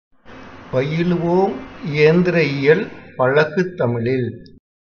பயிலுவோம் இயந்திர இயல் பழகு தமிழில்.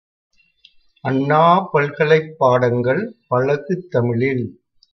 அண்ணா பல்கலைப் பாடங்கள் பழகு தமிழில்.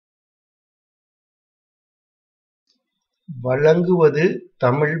 வழங்குவது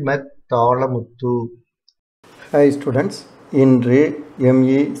தமிழ் மெத் தாளமுத்து. Hi students, இன்று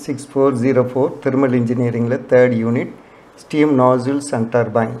ME6404 Thermal Engineeringல 3rd unit Steam Nozzles and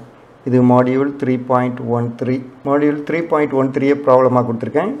Turbine. இது மாடியூல் 3.13. மாடியூல் 3.13 ப்ராப்ளமாக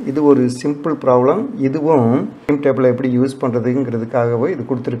கொடுத்துருக்கேன். இது ஒரு சிம்பிள் ப்ராப்ளம். இதுவும் ஸ்டீம் டேபிளை எப்படி யூஸ் பண்ணுறதுங்கிறதுக்காகவே இது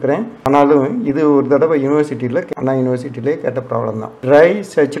கொடுத்துருக்குறேன். ஆனாலும் இது ஒரு தடவை யூனிவர்சிட்டியில் அண்ணா யூனிவர்சிட்டியிலே கேட்ட ப்ராப்ளம் தான். Try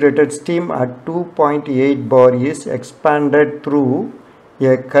saturated steam at 2.8 bar is expanded through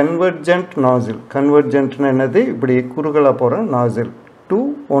a convergent nozzle. கன்வர்ஜென்ட்னு என்னது? இப்படி குறுகலாக போகிற நாசில் to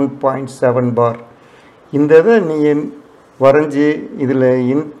 1.7 bar. இந்த இதை நீ வரைஞ்சி இதில்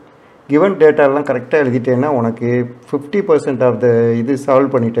கிவன் டேட்டாலாம் கரெக்டாக எழுதிட்டேன்னா உனக்கு 50% ஆஃப் த இது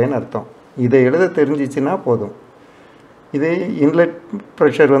சால்வ் பண்ணிட்டேன்னு அர்த்தம். இதை எழுத தெரிஞ்சிச்சுன்னா போதும். இது இன்லெட்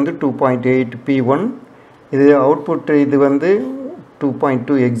ப்ரெஷர் வந்து 2.8 P1. இது அவுட்புட் இது வந்து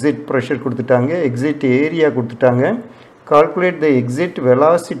 2.2 எக்ஸிட் ப்ரெஷர் கொடுத்துட்டாங்க. எக்ஸிட் ஏரியா கொடுத்துட்டாங்க. கால்குலேட் த எக்ஸிட்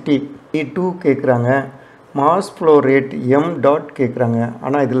வெலாசிட்டி E2 கேட்குறாங்க. Mass flow rate M dot கேட்குறாங்க.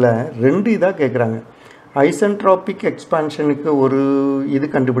 ஆனால் இதில் 2 இதாக கேட்குறாங்க. ஐசென்ட்ராபிக் எக்ஸ்பான்ஷனுக்கு ஒரு இது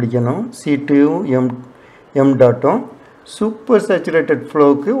கண்டுபிடிக்கணும், C2யும் M டாட்டும். சூப்பர் சேச்சுரேட்டட்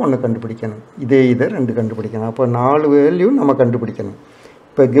ஃப்ளோவுக்கு ஒன்று கண்டுபிடிக்கணும். இதை 2 கண்டுபிடிக்கணும். அப்போ 4 வேல்யூ நம்ம கண்டுபிடிக்கணும்.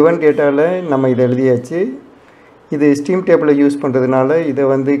 இப்போ கிவன் டேட்டாவில் நம்ம இதை எழுதியாச்சு. இது ஸ்டீம் டேபிளை யூஸ் பண்ணுறதுனால இதை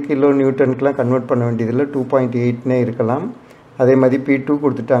வந்து கிலோ நியூட்டனுக்கெலாம் கன்வெர்ட் பண்ண வேண்டியதில்லை. 2.8னே இருக்கலாம். அதே மாதிரி P2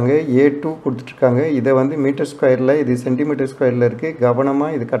 கொடுத்துட்டாங்க, A2 கொடுத்துட்ருக்காங்க. இதை வந்து மீட்டர் ஸ்கொயரில், இது சென்டிமீட்டர் ஸ்கொயரில் இருக்குது.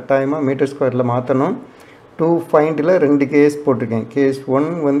 கவனமாக இது கட்டாயமாக மீட்டர் ஸ்கொயரில் மாற்றணும். 2 ஃபைண்டில் 2 கேஸ் போட்டிருக்கேன். கேஸ் 1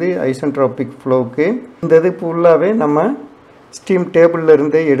 வந்து ஐசென்ட்ராபிக் ஃப்ளோவுக்கு. இந்த இது ஃபுல்லாகவே நம்ம ஸ்டீம் டேபிளில்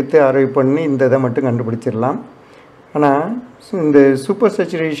இருந்தே எடுத்து அரைவ் பண்ணி இந்த இதை மட்டும் கண்டுபிடிச்சிடலாம். ஆனால் இந்த சூப்பர்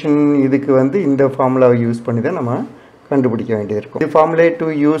சேச்சுரேஷன் இதுக்கு வந்து இந்த ஃபார்முலாவை யூஸ் பண்ணி தான் நம்ம கண்டுபிடிக்க வேண்டியது இருக்கும். இது ஃபார்முலே 2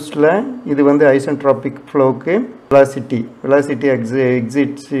 யூஸில் இது வந்து ஐசென்ட்ராபிக் ஃப்ளோவுக்கு velocity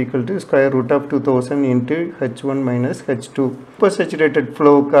exits equal to square root of 2000 into H1 minus H2. Super saturated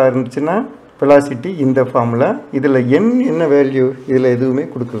ஃப்ளோவுக்காக இருந்துச்சுன்னா வெலாசிட்டி இந்த ஃபார்முலா. இதில் என்ன வேல்யூ இதில் எதுவுமே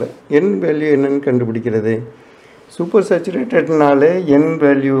கொடுக்கல. வேல்யூ என்னன்னு கண்டுபிடிக்கிறது? சூப்பர் சேச்சுரேட்டட்னாலே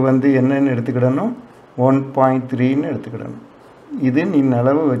வேல்யூ வந்து என்னன்னு எடுத்துக்கிடணும், 1.3ன்னு எடுத்துக்கிடணும். இது நீ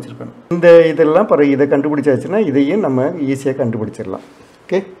அளவு வச்சுருக்கணும். இதெல்லாம் பிறகு இதை கண்டுபிடிச்சாச்சுன்னா இதையும் நம்ம ஈஸியாக கண்டுபிடிச்சிடலாம்.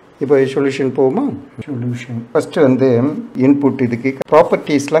 ஓகே, இப்போ சொல்யூஷன் போகுமா? சொல்யூஷன் ஃபஸ்ட்டு வந்து இன்புட் இதுக்கு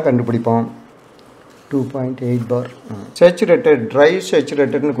ப்ராப்பர்ட்டிஸ்லாம் கண்டுபிடிப்போம். 2.8 bar சேச்சுரேட்டட், ட்ரை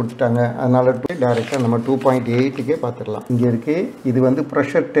சேச்சுரேட்டட்னு கொடுத்துட்டாங்க. அதனால் டைரெக்டாக நம்ம 2.8க்கே பார்த்துடலாம். இங்கே இருக்குது. இது வந்து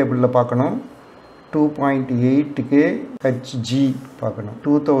ப்ரெஷர் டேபிளில் பார்க்கணும். 2.8க்கு Hg பார்க்கணும்.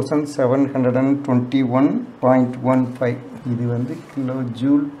 2721.15. இது வந்து கிலோ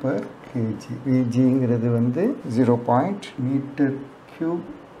ஜூல் பர் கேஜி. Vgங்கிறது வந்து 0. Metre cube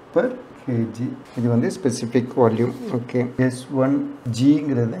per KG. இது வந்து ஸ்பெசிஃபிக் வால்யூம். ஓகே,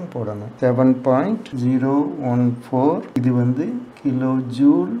 S1Gங்கிறது போடணும். 7.014. இது வந்து kilo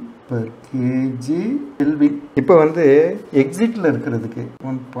joule per KG kelvin. இப்போ வந்து எக்ஸிட்டில் இருக்கிறதுக்கு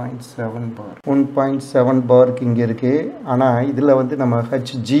 1.7 bar. 1.7 பார்க்கு இங்கே இருக்குது. ஆனால் இதில் வந்து நம்ம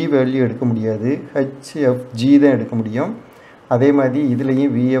Hg வேல்யூ எடுக்க முடியாது. HFG தான் எடுக்க முடியும். அதே மாதிரி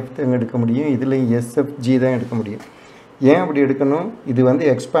இதுலேயும் VF தான் எடுக்க முடியும். இதுலேயும் SFG தான் எடுக்க முடியும். ஏன் அப்படி எடுக்கணும்? இது வந்து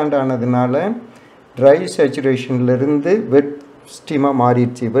எக்ஸ்பேண்ட் ஆனதுனால ட்ரை சேச்சுரேஷன்லேருந்து வெட் ஸ்டீமாக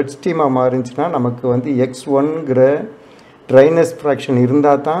மாறிடுச்சு. வெட் ஸ்டீமாக மாறிடுச்சுன்னா நமக்கு வந்து X1ங்கிற ட்ரைனஸ் ஃப்ராக்ஷன்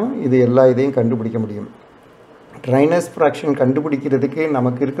இருந்தால் தான் இது எல்லா இதையும் கண்டுபிடிக்க முடியும். ட்ரைனஸ் ஃப்ராக்ஷன் கண்டுபிடிக்கிறதுக்கு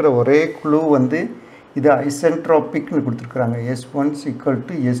நமக்கு இருக்கிற ஒரே க்ளூ வந்து இது ஐசென்ட்ராபிக்னு கொடுத்துருக்குறாங்க. S1 =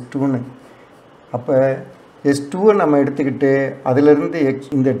 S2ன்னு. அப்போ S2வை நம்ம எடுத்துக்கிட்டு அதிலிருந்து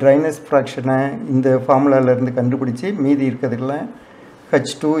இந்த ட்ரைனஸ் ஃப்ராக்ஷனை இந்த ஃபார்முலாவிலேருந்து கண்டுபிடிச்சி மீதி இருக்கிறதுக்கெல்லாம்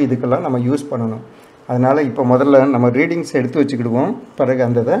H2 இதுக்கெல்லாம் நம்ம யூஸ் பண்ணணும். அதனால் இப்போ முதல்ல நம்ம ரீடிங்ஸ் எடுத்து வச்சுக்கிடுவோம். பிறகு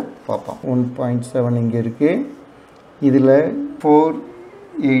அந்த இதை பார்ப்போம். 1.7 இங்கே இருக்குது. இதில்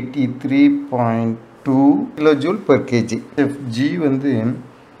 483.2 kilo joule per KG. FG வந்து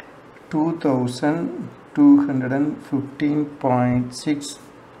 2215.6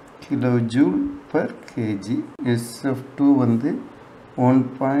 kilo joule per KG. SF2 வந்து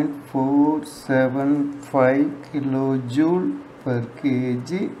 1.475 kilo joule per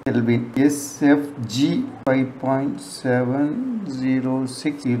KG kelvin. SFG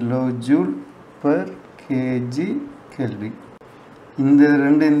 5.706 kilo joule per KG kelvin. இந்த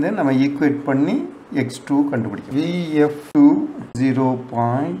ரெண்டு நம்ம ஈக்குவேட் பண்ணி X2 கண்டுபிடிக்கும். VF2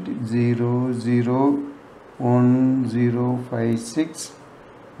 0.00156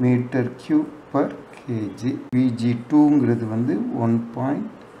 metre cube per KG. Vg2ங்கிறது வந்து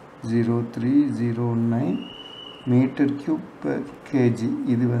 1.0309 மீட்டர் கியூப் பர் கேஜி.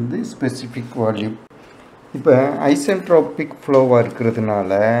 இது வந்து ஸ்பெசிஃபிக் வால்யூம். இப்போ ஐசென்ட்ரோபிக் ஃப்ளோவாக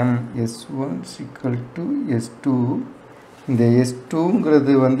இருக்கிறதுனால S1 = S2. இந்த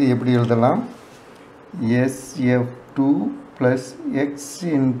S2ங்கிறது வந்து எப்படி எழுதலாம்? SF2 + X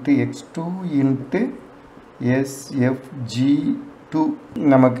 × X2 × SFG2.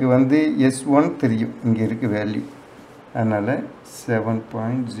 நமக்கு வந்து S1 தெரியும், இங்கே இருக்கு வேல்யூ. அதனால்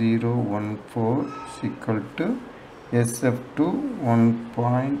 7.014 = SF2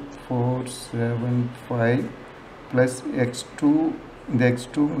 1.475 + X2. இந்த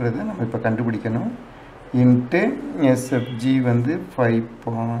X2ங்கிறத நம்ம இப்போ கண்டுபிடிக்கணும். இன்ட்டு SFG வந்து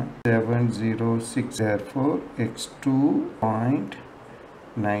 5.706. therefore X2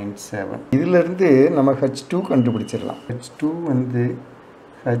 0.97. இதிலிருந்து நம்ம H2 கண்டுபிடிச்சிடலாம். H2 வந்து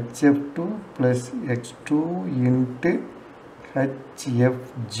HF2 + X2 ×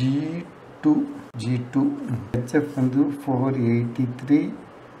 HFG2. HF வந்து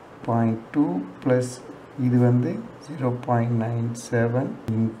 483.2 + இது வந்து 0.97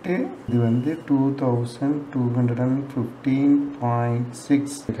 இன்ட்டு இது வந்து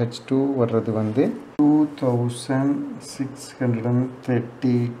 2215.6. H2 வர்றது வந்து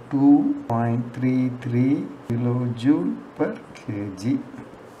 2632.33 kilojoule per KG.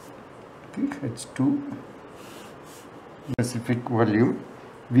 H2 specific volume.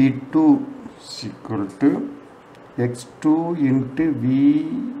 V2 = X2 ×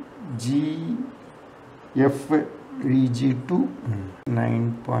 VGF. Vg2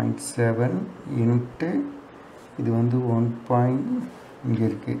 9.7 into இது வந்து 1. இங்கே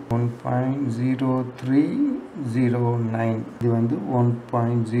இருக்குது 1.0309. இது வந்து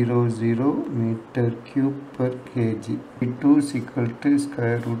 1.00 metre cube per KG. V2 =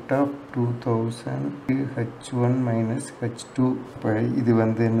 √2000 H1 - H2. இப்போ இது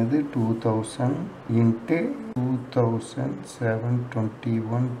வந்து என்னது 2000 into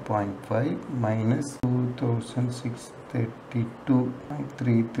 2721.5 -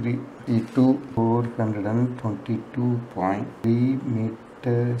 2632.33. V2 422.3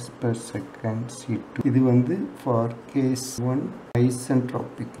 meters per second. C2 இது வந்து for case 1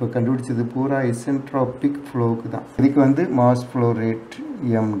 ஐசென்ட்ரோபிக். இப்போ கண்டுபிடிச்சது பூரா ஐசென்ட்ரோபிக் ஃப்ளோக்கு தான். இதுக்கு வந்து mass flow rate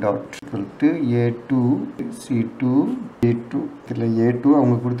m.A2 C2 A2. இதில் A2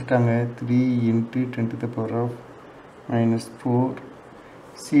 அவங்க கொடுத்துட்டாங்க 3 × 10⁻⁻⁴.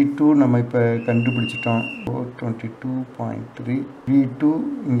 C2 நம்ம இப்போ கண்டுபிடிச்சிட்டோம் 422.3. V2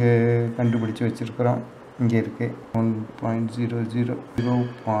 இங்கே கண்டுபிடிச்சி வச்சுருக்கிறோம், இங்கே இருக்கு 1.00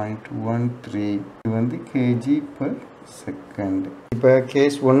 இது வந்து கேஜி பர் செகண்ட். இப்போ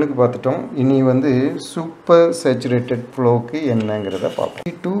கேஸ் 1க்கு பார்த்துட்டோம். இனி வந்து சூப்பர் சேச்சுரேட்டட் ஃப்ளோக்கு என்னங்கிறத பார்ப்போம்.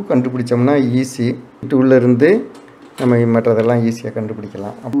 P2 கண்டுபிடிச்சோம்னா easy. P2லேருந்து நம்ம மற்றதெல்லாம் ஈஸியாக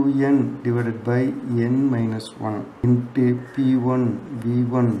கண்டுபிடிக்கலாம். 2n / n - 1 into P1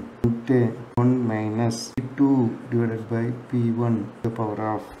 V1 into 1 - P2 / P1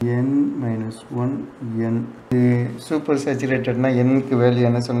 n - 1 n. இது சூப்பர் சேச்சுரேட்டட்னா என்னுக்கு வேல்யூ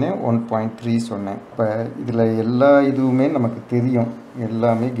என்ன சொன்னேன்? 1.3 சொன்னேன். இப்போ இதில் எல்லா இதுவுமே நமக்கு தெரியும்,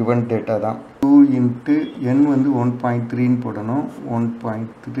 எல்லாமே கிவன் டேட்டா தான். 2 இன்ட்டு n வந்து 1.3ன்னு போடணும்.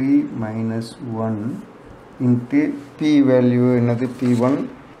 1.3 - 1 இன்ட்டு P வேல்யூ என்னது? P1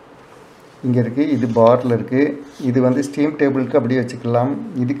 இங்கே இருக்குது, இது பாரில் இருக்குது. இது வந்து ஸ்டீம் டேபிளுக்கு அப்படியே வச்சுக்கலாம்.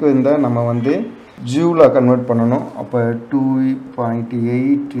 இதுக்கு வந்தால் நம்ம வந்து ஜூலாக கன்வெர்ட் பண்ணணும். அப்போ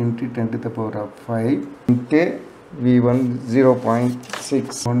 2.8 × 10⁵ இன்ட்டு V1 0.6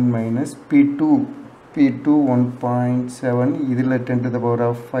 1 - P2 1.7. இதில்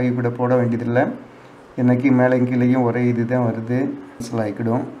 10⁵ கூட போட வேண்டியதில்லை. எனக்கு மேலே கீழேயும் ஒரே இது தான் வருது,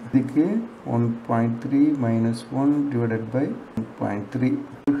 ஆகிடும். இதுக்கு 1.3 - 1 / 1.3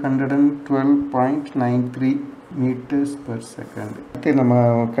 112.93 meters per second. அடுத்து நம்ம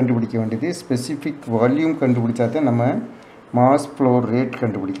கண்டுபிடிக்க வேண்டியது ஸ்பெசிஃபிக் வால்யூம். கண்டுபிடிச்சா தான் நம்ம மாஸ் ஃப்ளோ ரேட்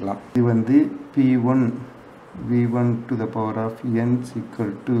கண்டுபிடிக்கலாம். இது வந்து P1 V1 to the power of n =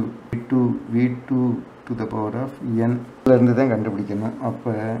 V2 to the power of n இருந்து தான் கண்டுபிடிக்கணும்.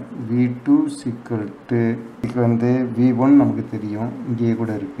 அப்போ V2 இதுக்கு வந்து V1 நமக்கு தெரியும், இங்கே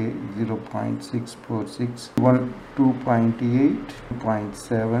கூட இருக்குது 0.646 1 2.8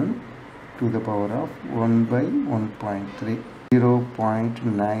 2.7 to the power of 1/1.3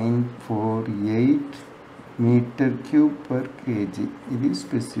 0.948 metre cube per KG. இது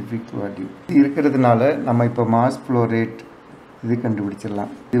ஸ்பெசிஃபிக் வேல்யூ. இது இருக்கிறதுனால நம்ம இப்போ மாஸ் ஃப்ளோ ரேட் இது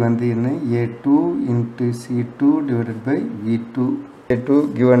கண்டுபிடிச்சிடலாம். இது வந்து என்ன? A2 × C2 / V2. A2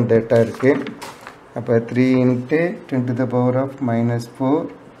 given data இருக்குது. அப்போ 3 × 10⁻⁻⁴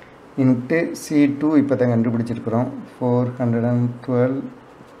 இன்ட்டு C2 இப்போ தான் கண்டுபிடிச்சிருக்கிறோம்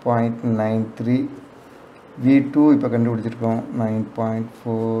 412.93 V2 இப்போ கண்டுபிடிச்சிருக்கோம்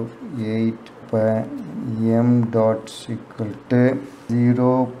 9.48 இப்போ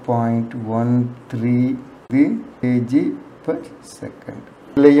m.0.13 kg/second.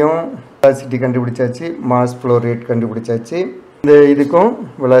 இதுலேயும் வெலாசிட்டி கண்டுபிடிச்சாச்சு, மாஸ் ஃப்ளோ ரேட் கண்டுபிடிச்சாச்சு. இந்த இதுக்கும்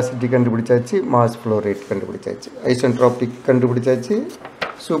வெலாசிட்டி கண்டுபிடிச்சாச்சு, மாஸ் ஃப்ளோ ரேட் கண்டுபிடிச்சாச்சு. ஐசென்ட்ரோபிக் கண்டுபிடிச்சாச்சு,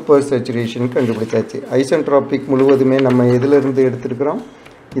 சூப்பர் சேச்சுரேஷன் கண்டுபிடிச்சாச்சு. ஐசென்ட்ரோபிக் முழுவதுமே நம்ம எதிலிருந்து எடுத்துருக்கிறோம்?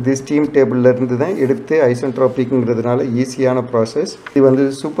 இது ஸ்டீம் டேபிளில் இருந்து தான் எடுத்து ஐசென்ட்ரோபிக்ங்கிறதுனால ஈஸியான ப்ராசஸ். இது வந்து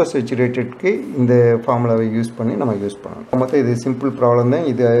சூப்பர் சேச்சுரேட்டட்க்கு இந்த ஃபார்முலாவை யூஸ் பண்ணி நம்ம யூஸ் பண்ணலாம். மொத்தம் இது சிம்பிள் ப்ராப்ளம் தான்,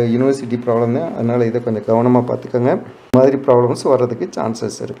 இது யூனிவர்சிட்டி ப்ராப்ளம் தான், அதனால் இதை கொஞ்சம் கவனமாக பார்த்துக்கோங்க. இந்த மாதிரி ப்ராப்ளம்ஸ் வர்றதுக்கு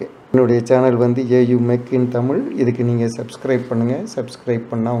சான்சஸ் இருக்குது. என்னுடைய சேனல் வந்து AUmech-in-tamil. இதுக்கு நீங்கள் சப்ஸ்கிரைப் பண்ணுங்கள். சப்ஸ்கிரைப்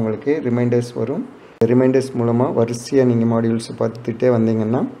பண்ணால் உங்களுக்கு ரிமைண்டர்ஸ் வரும். ரிமைண்டர்ஸ் மூலமாக வரிசையாக நீங்கள் மாடியூல்ஸ் பார்த்துட்டே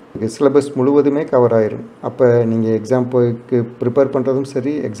வந்தீங்கன்னா சிலபஸ் முழுவதுமே கவர் ஆயிரும். அப்போ நீங்கள் எக்ஸாம் போய்க்கு ப்ரிப்பேர் பண்ணுறதும்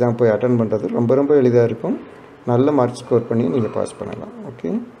சரி, எக்ஸாம் போய் அட்டன் பண்ணுறதும் ரொம்ப ரொம்ப எளிதாக இருக்கும். நல்ல மார்க் ஸ்கோர் பண்ணி நீங்கள் பாஸ் பண்ணலாம்.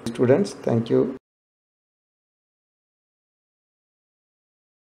 Okay students, thank you.